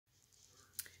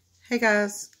Hey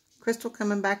guys, Crystal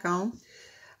coming back on.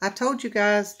 I told you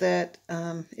guys that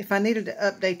if I needed to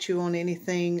update you on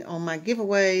anything on my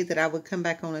giveaway that I would come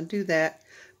back on and do that.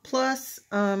 Plus,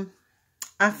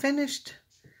 I finished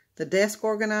the desk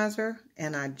organizer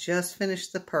and I just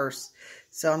finished the purse.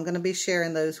 So I'm going to be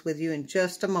sharing those with you in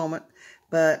just a moment.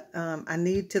 But I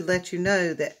need to let you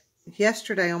know that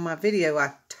yesterday on my video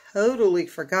I totally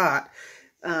forgot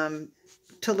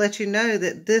to let you know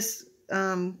that this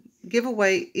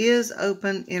giveaway is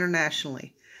open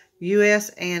internationally, U.S.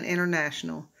 and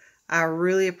international. I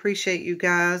really appreciate you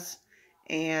guys,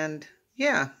 and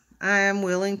yeah, I am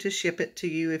willing to ship it to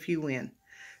you if you win.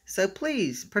 So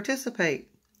please participate.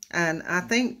 And I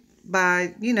think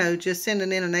by, just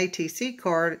sending in an ATC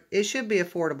card, it should be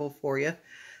affordable for you.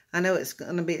 I know it's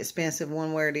going to be expensive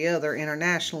one way or the other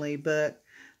internationally, but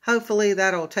hopefully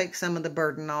that'll take some of the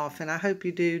burden off, and I hope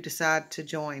you do decide to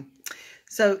join.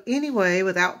 So anyway,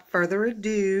 without further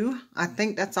ado, I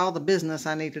think that's all the business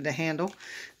I needed to handle.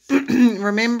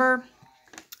 Remember,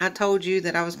 I told you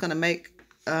that I was going to make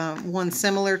one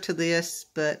similar to this,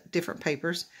 but different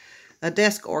papers. A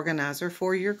desk organizer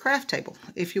for your craft table,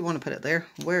 if you want to put it there,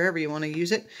 wherever you want to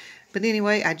use it. But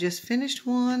anyway, I just finished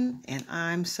one, and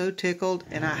I'm so tickled,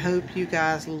 and I hope you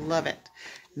guys love it.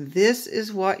 This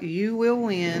is what you will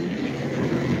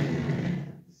win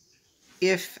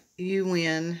if you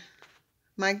win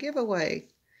my giveaway.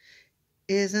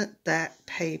 Isn't that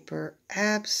paper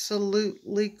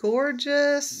absolutely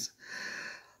gorgeous?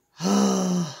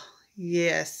 Oh,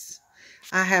 yes.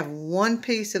 I have one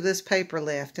piece of this paper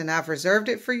left, and I've reserved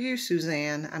it for you,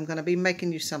 Suzanne. I'm going to be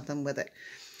making you something with it.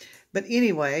 But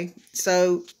anyway,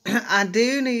 so I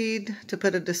do need to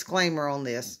put a disclaimer on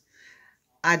this.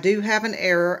 I do have an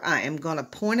error. I am going to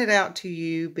point it out to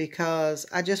you because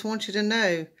I just want you to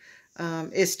know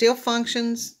it still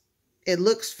functions. It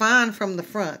looks fine from the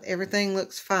front. Everything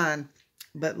looks fine.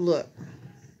 But look,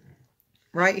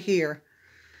 right here,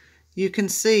 you can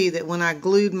see that when I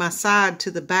glued my side to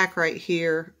the back right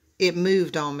here, it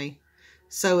moved on me.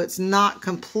 So it's not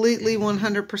completely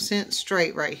 100%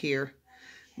 straight right here.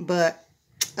 But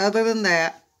other than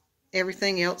that,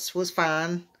 everything else was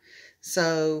fine.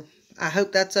 So I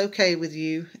hope that's okay with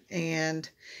you. And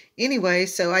anyway,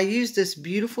 so I used this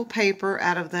beautiful paper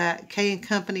out of that K &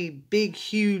 Company big,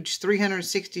 huge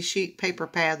 360 sheet paper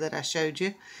pad that I showed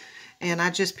you. And I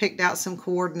just picked out some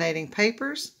coordinating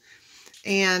papers.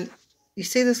 And you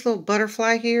see this little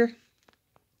butterfly here?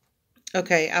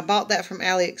 Okay, I bought that from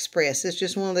AliExpress. It's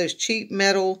just one of those cheap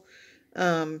metal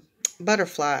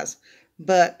butterflies.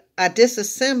 But I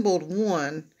disassembled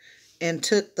one and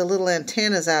took the little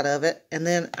antennas out of it. And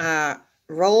then I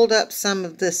rolled up some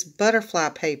of this butterfly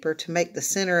paper to make the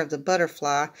center of the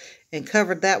butterfly and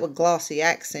covered that with glossy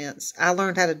accents. I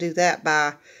learned how to do that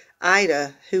by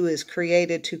Ida, who is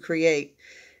Created to Create.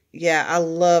 Yeah, I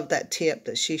love that tip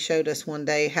that she showed us one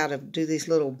day, how to do these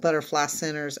little butterfly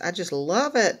centers. I just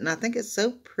love it, and I think it's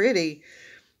so pretty.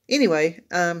 Anyway,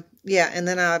 yeah, and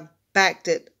then I backed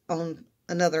it on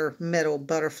another metal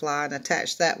butterfly and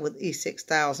attached that with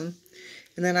E6000.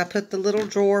 And then I put the little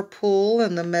drawer pull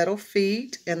and the metal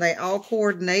feet, and they all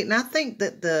coordinate. And I think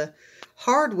that the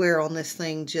hardware on this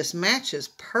thing just matches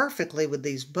perfectly with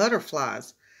these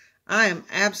butterflies. I am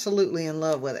absolutely in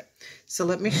love with it. So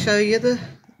let me show you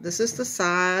this is the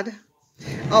side.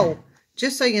 Oh,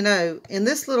 just so you know, in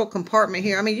this little compartment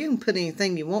here, I mean, you can put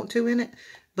anything you want to in it,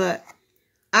 but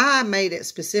I made it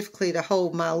specifically to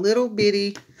hold my little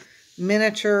bitty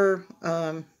miniature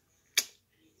fine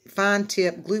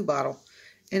tip glue bottle.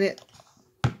 And it,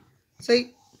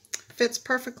 see, fits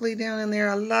perfectly down in there.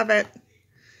 I love it.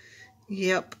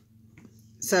 Yep.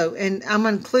 So, and I'm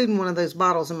including one of those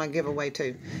bottles in my giveaway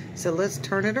too. So let's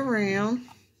turn it around,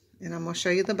 and I'm going to show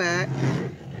you the back.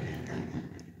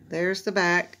 There's the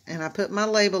back, and I put my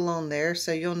label on there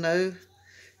so you'll know,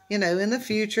 in the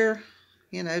future,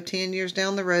 10 years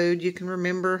down the road, you can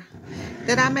remember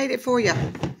that I made it for you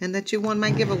and that you won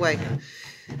my giveaway.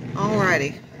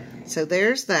 Alrighty. So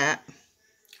there's that.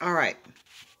 All right.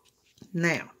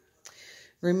 Now,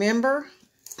 remember,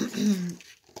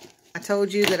 I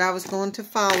told you that I was going to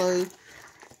follow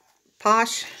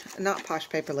not Posh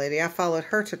Paper Lady. I followed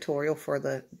her tutorial for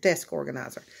the desk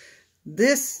organizer.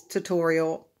 This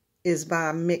tutorial is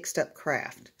by Mixed Up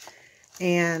Craft.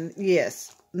 And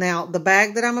yes, now the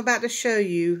bag that I'm about to show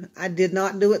you, I did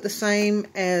not do it the same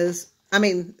as,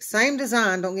 same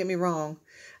design, don't get me wrong.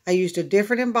 I used a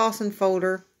different embossing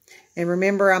folder. And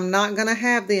remember, I'm not going to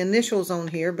have the initials on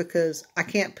here because I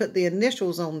can't put the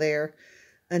initials on there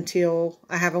until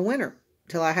I have a winner,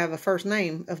 until I have a first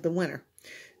name of the winner.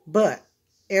 But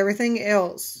everything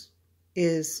else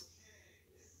is,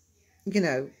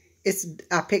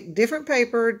 I picked different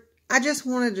paper. I just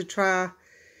wanted to try,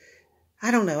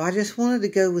 I don't know, I just wanted to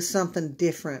go with something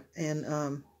different.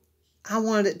 And I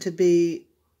wanted it to be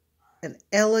an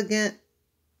elegant,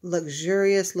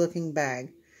 luxurious looking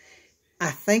bag.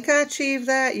 I think I achieved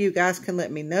that. You guys can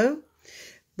let me know.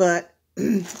 But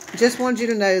just wanted you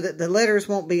to know that the letters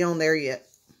won't be on there yet.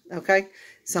 Okay?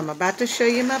 So I'm about to show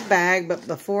you my bag. But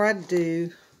before I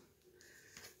do,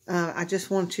 I just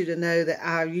want you to know that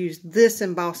I used this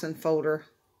embossing folder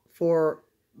for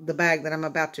the bag that I'm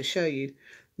about to show you.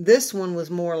 This one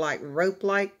was more like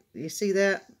rope-like. You see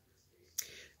that?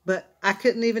 But I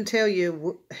couldn't even tell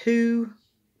you who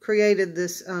created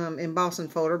this embossing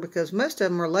folder because most of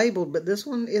them are labeled, but this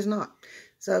one is not.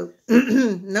 So,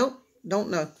 nope, don't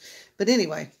know. But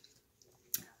anyway,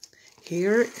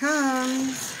 here it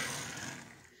comes.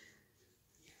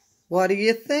 What do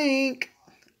you think?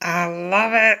 I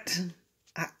love it.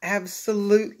 I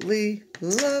absolutely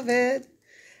love it.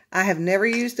 I have never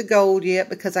used the gold yet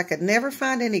because I could never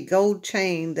find any gold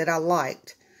chain that I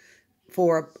liked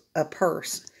for a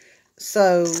purse.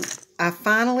 So I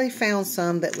finally found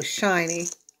some that was shiny.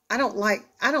 I don't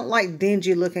like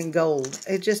dingy looking gold.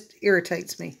 It just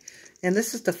irritates me. And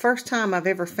this is the first time I've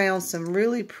ever found some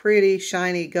really pretty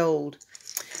shiny gold.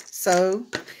 So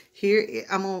here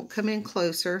I'm going to come in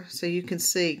closer so you can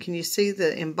see. Can you see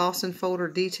the embossing folder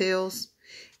details?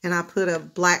 And I put a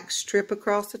black strip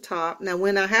across the top. Now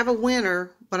when I have a winner,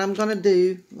 what I'm going to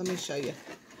do, let me show you.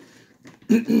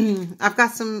 I've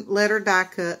got some letter die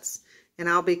cuts. And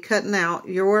I'll be cutting out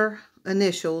your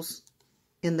initials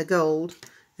in the gold.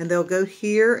 And they'll go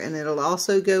here. And it'll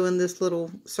also go in this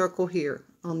little circle here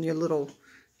on your little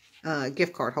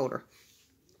gift card holder.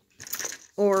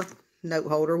 Or note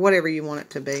holder. Whatever you want it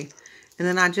to be. And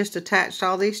then I just attached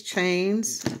all these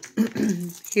chains.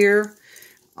 Here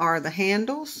are the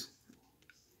handles.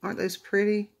 Aren't those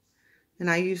pretty? And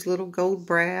I use little gold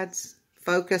brads.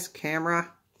 Focus,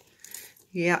 camera.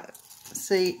 Yeah.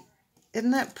 See.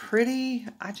 Isn't that pretty?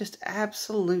 I just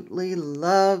absolutely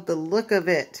love the look of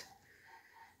it.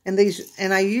 And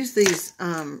I use these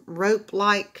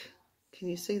rope-like, can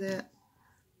you see that?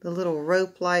 The little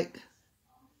rope-like.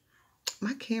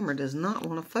 My camera does not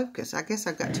want to focus. I guess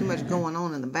I've got too much going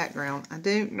on in the background. I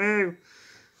don't know.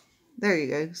 There you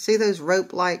go. See those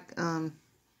rope-like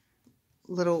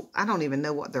little, I don't even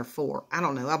know what they're for. I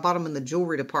don't know. I bought them in the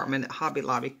jewelry department at Hobby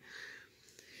Lobby.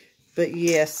 But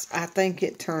yes, I think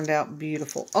it turned out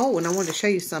beautiful. Oh, and I wanted to show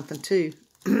you something too.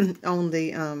 On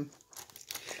the,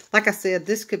 like I said,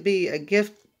 this could be a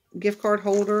gift card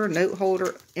holder, note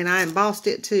holder. And I embossed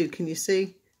it too. Can you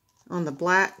see? On the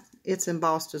black, it's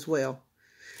embossed as well.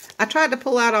 I tried to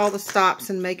pull out all the stops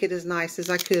and make it as nice as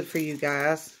I could for you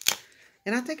guys.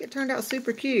 And I think it turned out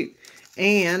super cute.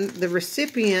 And the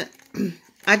recipient,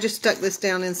 I just stuck this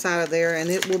down inside of there. And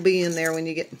it will be in there when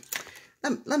you get...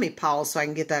 Let me pause so I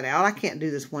can get that out. I can't do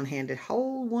this one-handed.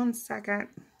 Hold one second.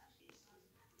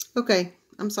 Okay,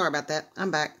 I'm sorry about that.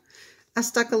 I'm back. I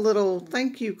stuck a little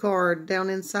thank you card down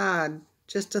inside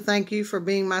just to thank you for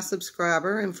being my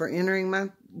subscriber and for entering my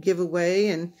giveaway.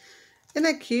 And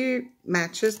isn't that cute?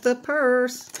 Matches the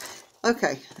purse.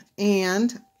 Okay,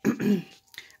 and I'm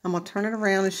going to turn it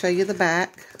around and show you the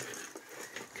back.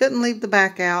 Couldn't leave the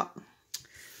back out.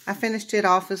 I finished it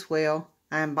off as well.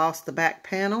 I embossed the back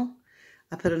panel.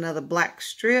 I put another black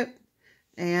strip,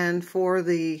 and for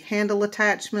the handle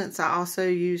attachments, I also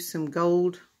used some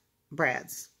gold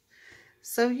brads.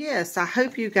 So yes, I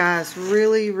hope you guys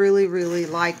really, really, really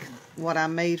like what I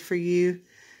made for you.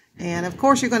 And of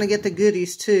course, you're going to get the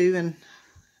goodies too, and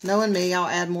knowing me, I'll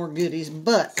add more goodies.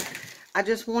 But I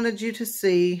just wanted you to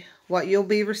see what you'll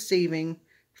be receiving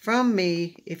from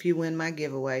me if you win my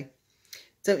giveaway.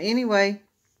 So anyway,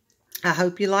 I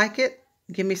hope you like it.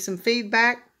 Give me some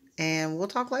feedback. And we'll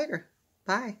talk later.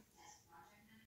 Bye.